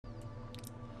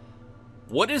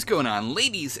What is going on,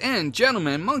 ladies and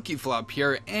gentlemen? MonkeyFlop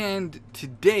here, and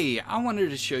today I wanted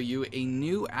to show you a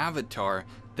new avatar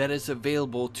that is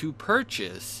available to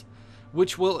purchase,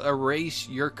 which will erase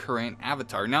your current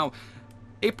avatar. Now,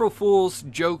 April Fool's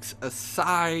jokes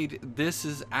aside, this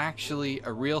is actually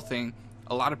a real thing.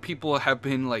 A lot of people have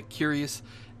been like curious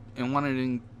and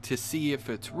wanting to see if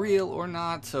it's real or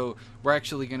not, so we're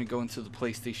actually going to go into the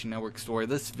PlayStation Network store.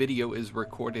 This video is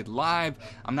recorded live.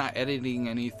 I'm not editing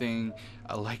anything.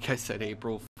 Like I said,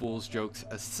 April Fool's jokes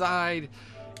aside,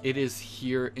 it is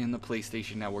here in the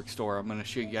PlayStation Network store. I'm going to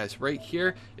show you guys right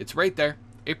here. It's right there.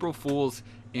 April Fool's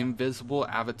invisible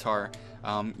avatar.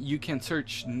 You can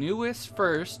search newest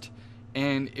first,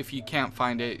 and if you can't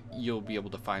find it, you'll be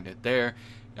able to find it there.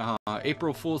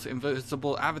 April Fool's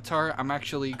invisible avatar. I'm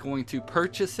actually going to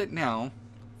purchase it now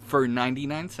for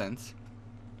 99 cents.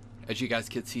 As you guys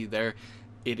can see there,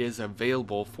 it is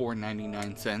available for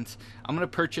 99 cents. I'm going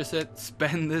to purchase it,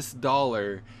 spend this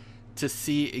dollar to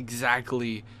see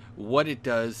exactly what it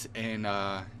does and,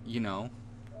 you know,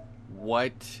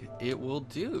 what it will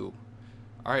do.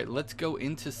 Alright, let's go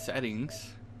into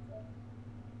settings.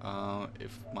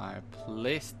 If my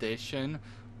PlayStation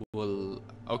will...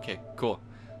 Okay, cool.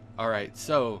 Alright,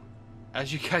 so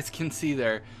as you guys can see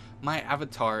there, my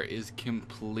avatar is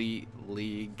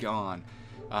completely gone.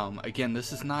 Again,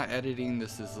 this is not editing,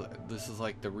 this is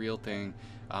like the real thing.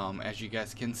 As you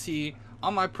guys can see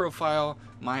on my profile,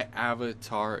 my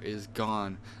avatar is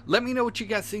gone. Let me know what you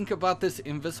guys think about this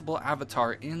invisible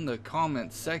avatar in the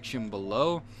comments section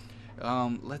below.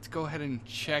 Let's go ahead and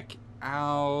check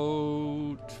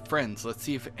out friends. Let's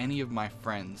see if any of my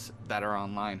friends that are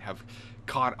online have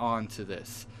caught on to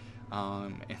this,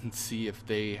 and see if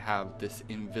they have this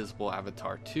invisible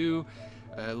avatar too.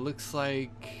 It looks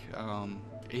like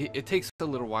it takes a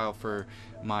little while for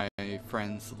my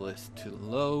friends list to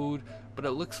load, but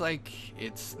it looks like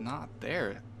it's not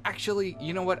there. Actually,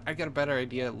 you know what? I got a better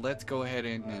idea. Let's go ahead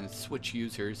and switch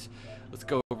users. Let's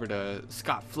go over to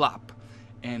ScottFlop,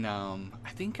 and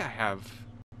I think I have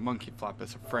MonkeyFlop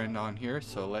as a friend on here,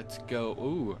 so let's go.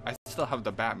 Ooh, I still have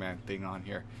the Batman thing on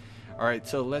here. Alright,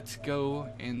 so let's go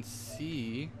and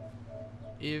see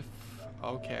if...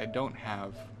 Okay, I don't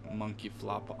have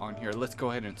MonkeyFlop on here. Let's go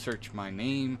ahead and search my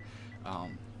name.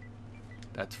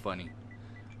 That's funny.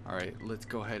 Alright, let's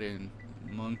go ahead and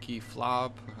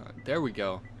MonkeyFlop. There we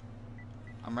go.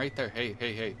 I'm right there.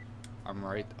 Hey. I'm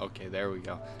right. Okay, there we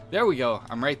go. There we go.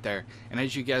 I'm right there. And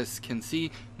as you guys can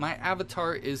see, my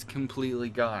avatar is completely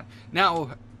gone.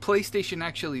 Now, PlayStation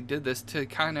actually did this to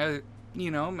kind of,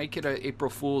 you know, make it a April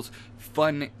Fool's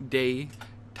fun day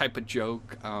type of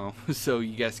joke, so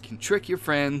you guys can trick your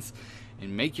friends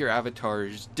and make your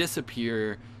avatars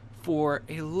disappear for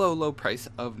a low price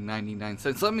of 99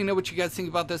 cents. Let me know what you guys think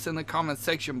about this in the comments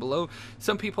section below.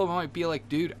 Some people might be like,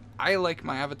 dude, I like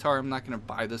my avatar, I'm not gonna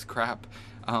buy this crap.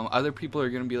 Other people are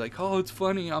going to be like, oh, it's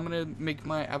funny, I'm going to make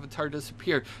my avatar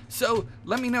disappear. So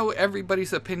let me know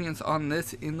everybody's opinions on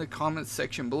this in the comments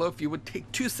section below. If you would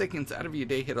take 2 seconds out of your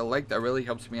day, hit a like, that really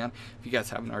helps me out. If you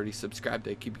guys haven't already subscribed,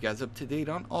 I keep you guys up to date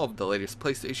on all of the latest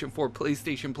PlayStation 4,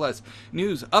 PlayStation Plus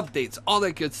news, updates, all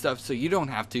that good stuff, so you don't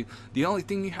have to. The only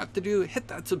thing you have to do, hit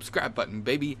that subscribe button,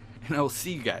 baby. And I'll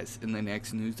see you guys in the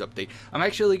next news update. I'm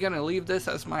actually going to leave this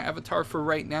as my avatar for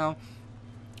right now.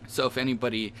 So if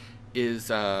anybody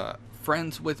is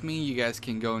friends with me, you guys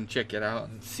can go and check it out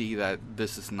and see that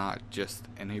this is not just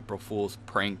an April Fool's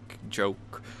prank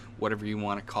joke, whatever you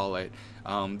want to call it.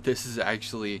 This is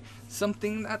actually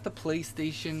something that the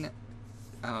PlayStation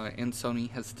and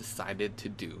Sony has decided to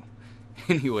do.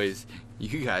 Anyways,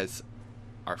 you guys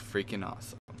are freaking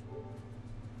awesome.